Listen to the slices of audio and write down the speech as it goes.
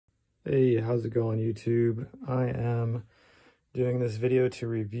Hey, how's it going, YouTube? I am doing this video to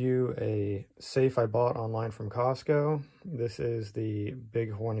review a safe I bought online from Costco. This is the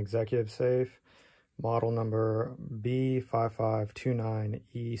Bighorn Executive Safe, model number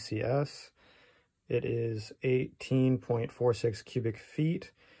B5529ECS. It is 18.46 cubic feet.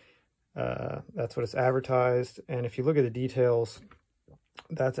 That's what it's advertised. And if you look at the details,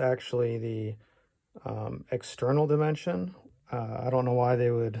 that's actually the external dimension. I don't know why they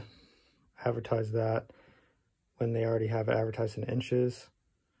would advertise that when they already have it advertised in inches,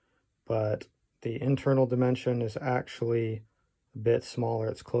 but the internal dimension is actually a bit smaller.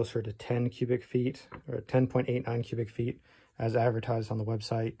 It's closer to 10 cubic feet, or 10.89 cubic feet as advertised on the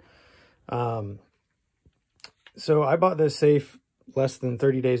website. So I bought this safe less than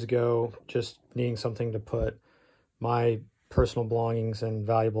 30 days ago, just needing something to put my personal belongings and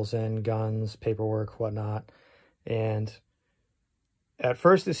valuables in, guns, paperwork, whatnot. And at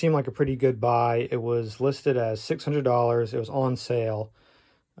first, it seemed like a pretty good buy. It was listed as $600. It was on sale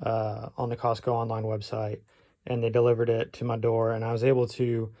on the Costco online website, and they delivered it to my door. And I was able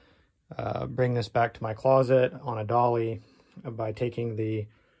to bring this back to my closet on a dolly by taking the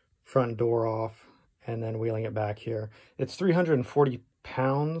front door off and then wheeling it back here. It's 340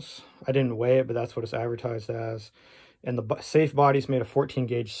 pounds. I didn't weigh it, but that's what it's advertised as. And the safe body is made of 14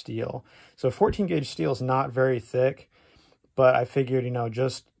 gauge steel. So 14 gauge steel is not very thick. But I figured, you know,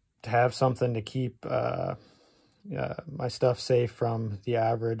 just to have something to keep my stuff safe from the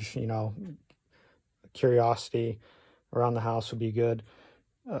average, you know, curiosity around the house would be good.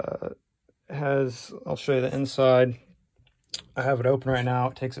 I'll show you the inside. I have it open right now.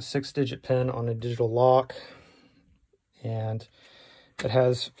 It takes a 6-digit pin on a digital lock. And it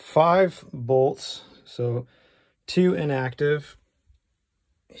has 5 bolts. So 2 inactive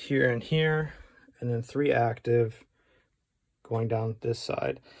here and here, and then 3 active going down this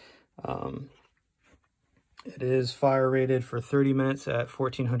side. It is fire rated for 30 minutes at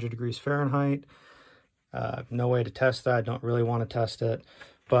 1400 degrees Fahrenheit. No way to test that. I don't really want to test it.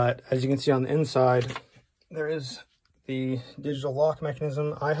 But as you can see on the inside, there is the digital lock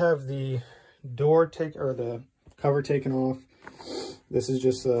mechanism. I have the the cover taken off. This is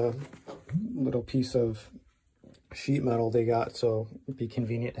just a little piece of sheet metal they got, so it'd be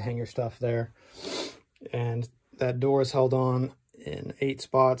convenient to hang your stuff there. And that door is held on in 8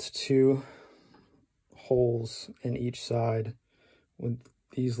 spots, 2 holes in each side with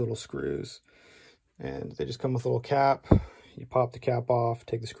these little screws. And they just come with a little cap. You pop the cap off,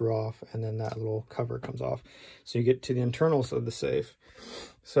 take the screw off, and then that little cover comes off. So you get to the internals of the safe.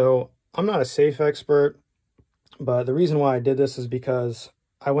 So I'm not a safe expert, but the reason why I did this is because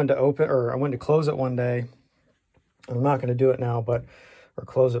I went to close it one day. I'm not going to do it now, or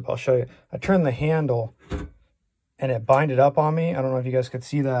close it, but I'll show you. I turned the handle and it binded up on me. I don't know if you guys could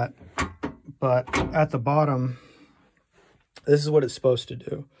see that, but at the bottom, this is what it's supposed to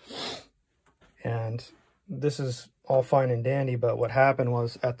do. And this is all fine and dandy, but what happened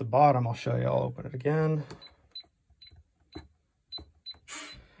was at the bottom, I'll show you, I'll open it again.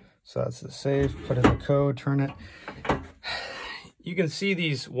 So that's the safe, put in the code, turn it. You can see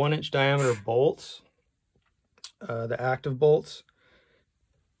these 1-inch diameter bolts, the active bolts.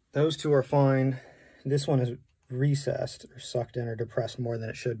 Those 2 are fine. This one is recessed or sucked in or depressed more than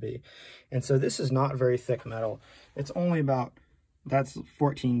it should be. And so this is not very thick metal. It's only about, that's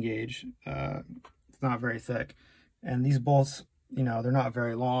 14 gauge. It's not very thick. And these bolts, you know, they're not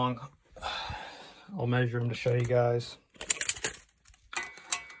very long. I'll measure them to show you guys.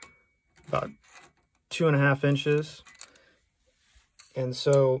 About 2.5 inches. And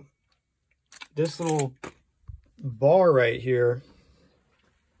so this little bar right here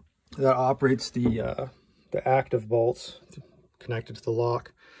that operates the active bolts connected to the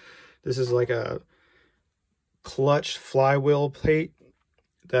lock. This is like a clutch flywheel plate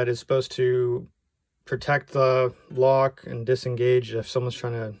that is supposed to protect the lock and disengage if someone's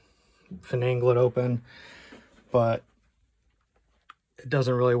trying to finagle it open. But it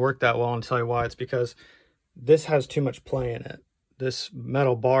doesn't really work that well, and I'll tell you why. It's because this has too much play in it. This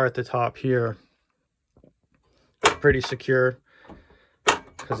metal bar at the top here is pretty secure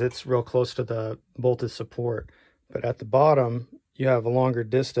because it's real close to the bolted support. But at the bottom, you have a longer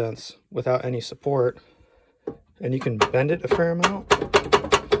distance without any support, and you can bend it a fair amount.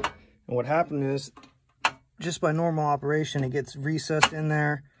 And what happened is, just by normal operation, it gets recessed in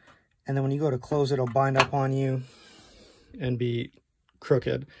there, and then when you go to close it, it'll bind up on you and be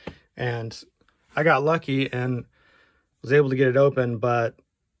crooked. And I got lucky and was able to get it open, but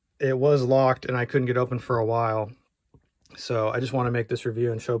it was locked and I couldn't get open for a while. So I just want to make this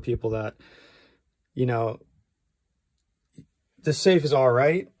review and show people that, you know, the safe is all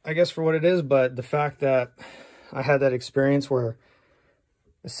right, I guess, for what it is, but the fact that I had that experience where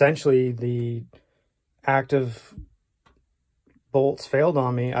essentially the active bolts failed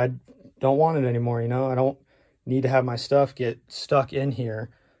on me, I don't want it anymore, you know? I don't need to have my stuff get stuck in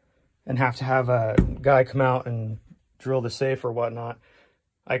here and have to have a guy come out and drill the safe or whatnot.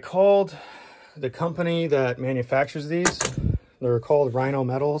 I called the company that manufactures these. They're called Rhino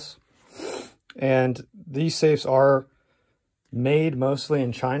Metals. And these safes are made mostly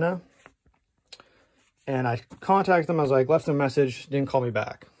in China. And I contacted them. I was like, left them a message, didn't call me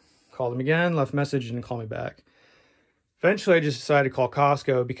back. Called them again, left a message, didn't call me back. Eventually, I just decided to call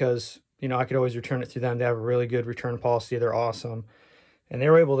Costco because, you know, I could always return it to them. They have a really good return policy. They're awesome. And they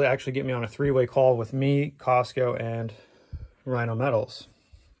were able to actually get me on a three-way call with me, Costco, and Rhino Metals.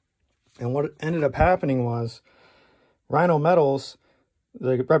 And what ended up happening was Rhino Metals,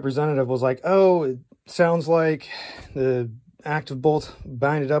 the representative was like, oh, it sounds like the active bolt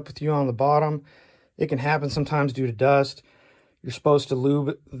binded up with you on the bottom. It can happen sometimes due to dust. You're supposed to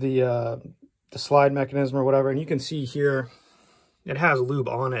lube the slide mechanism or whatever. And you can see here, it has lube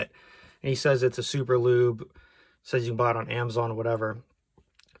on it. And he says it's a super lube. Says you can buy it on Amazon or whatever.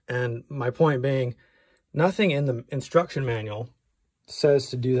 And my point being, nothing in the instruction manual says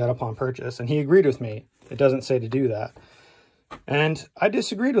to do that upon purchase. And he agreed with me. It doesn't say to do that. And I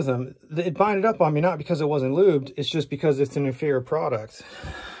disagreed with him. It binded up on me not because it wasn't lubed. It's just because it's an inferior product.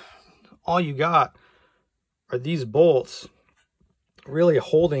 All you got are these bolts really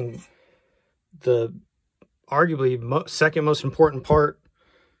holding the arguably second most important part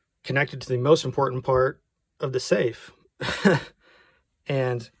connected to the most important part of the safe.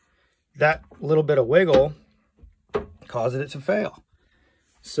 And that little bit of wiggle caused it to fail.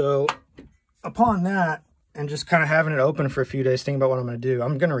 So upon that, and just kind of having it open for a few days, thinking about what I'm going to do,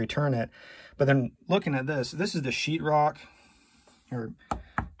 I'm going to return it. But then looking at this is the sheetrock, or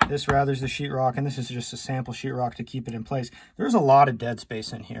this rather is the sheetrock, and this is just a sample sheetrock to keep it in place. There's a lot of dead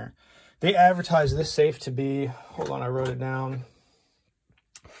space in here. They advertise this safe to be, hold on, I wrote it down,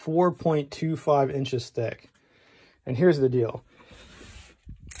 4.25 inches thick. And here's the deal.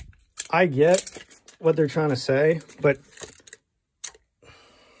 I get what they're trying to say, but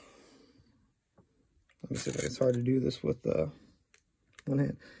let me see if it's hard to do this with one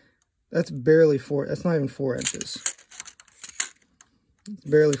hand. That's barely that's not even 4 inches. It's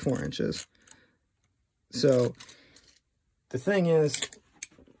barely 4 inches. So the thing is,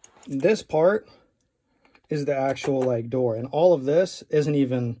 this part is the actual like door, and all of this isn't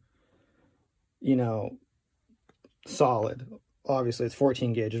even, you know, solid. Obviously it's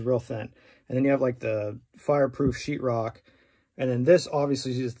 14 gauge, it's real thin. And then you have like the fireproof sheetrock, and then this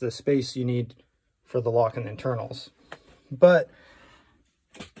obviously is the space you need for the lock and the internals. But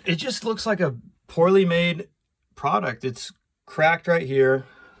it just looks like a poorly made product. It's cracked right here,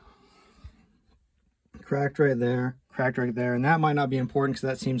 cracked right there, cracked right there. And that might not be important because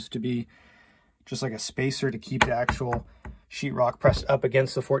that seems to be just like a spacer to keep the actual sheetrock pressed up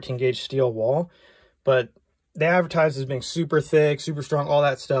against the 14 gauge steel wall. But they advertise as being super thick, super strong, all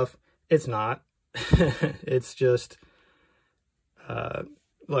that stuff. It's not. It's just,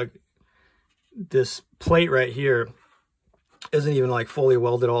 look, this plate right here isn't even like fully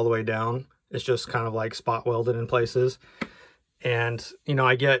welded all the way down. It's just kind of like spot welded in places. And, you know,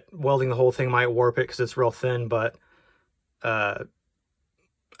 I get welding the whole thing might warp it because it's real thin, but I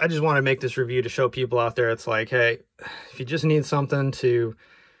just want to make this review to show people out there, it's like, hey, if you just need something to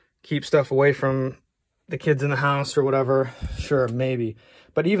keep stuff away from the kids in the house or whatever, sure, maybe.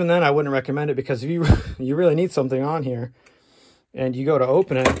 But even then, I wouldn't recommend it, because if you really need something on here and you go to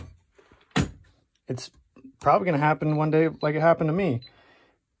open it, it's probably going to happen one day like it happened to me.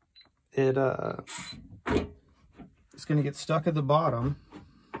 It's going to get stuck at the bottom.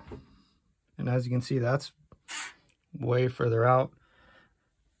 And as you can see, that's way further out.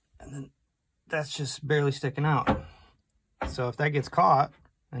 And then that's just barely sticking out. So if that gets caught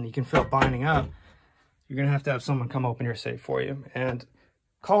and you can feel it binding up, you're going to have someone come open your safe for you. And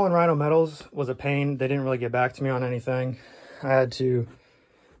calling Rhino Metals was a pain. They didn't really get back to me on anything. I had to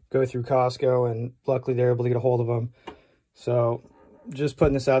go through Costco, and luckily they were able to get a hold of them. So just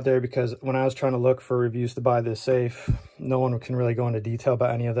putting this out there, because when I was trying to look for reviews to buy this safe, no one can really go into detail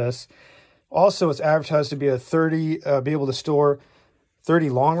about any of this. Also, it's advertised to be be able to store 30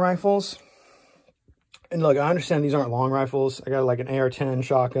 long rifles. And look, I understand these aren't long rifles. I got like an AR-10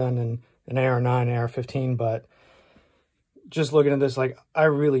 shotgun and an AR-9, an AR-15, but just looking at this, like, I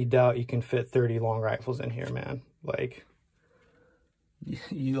really doubt you can fit 30 long rifles in here, man. Like,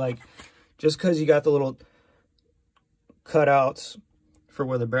 you like, just because you got the little cutouts for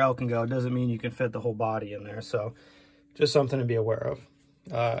where the barrel can go doesn't mean you can fit the whole body in there. So just something to be aware of.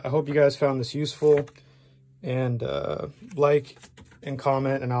 I hope you guys found this useful, and like and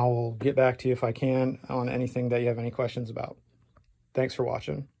comment, and I will get back to you if I can on anything that you have any questions about. Thanks for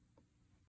watching.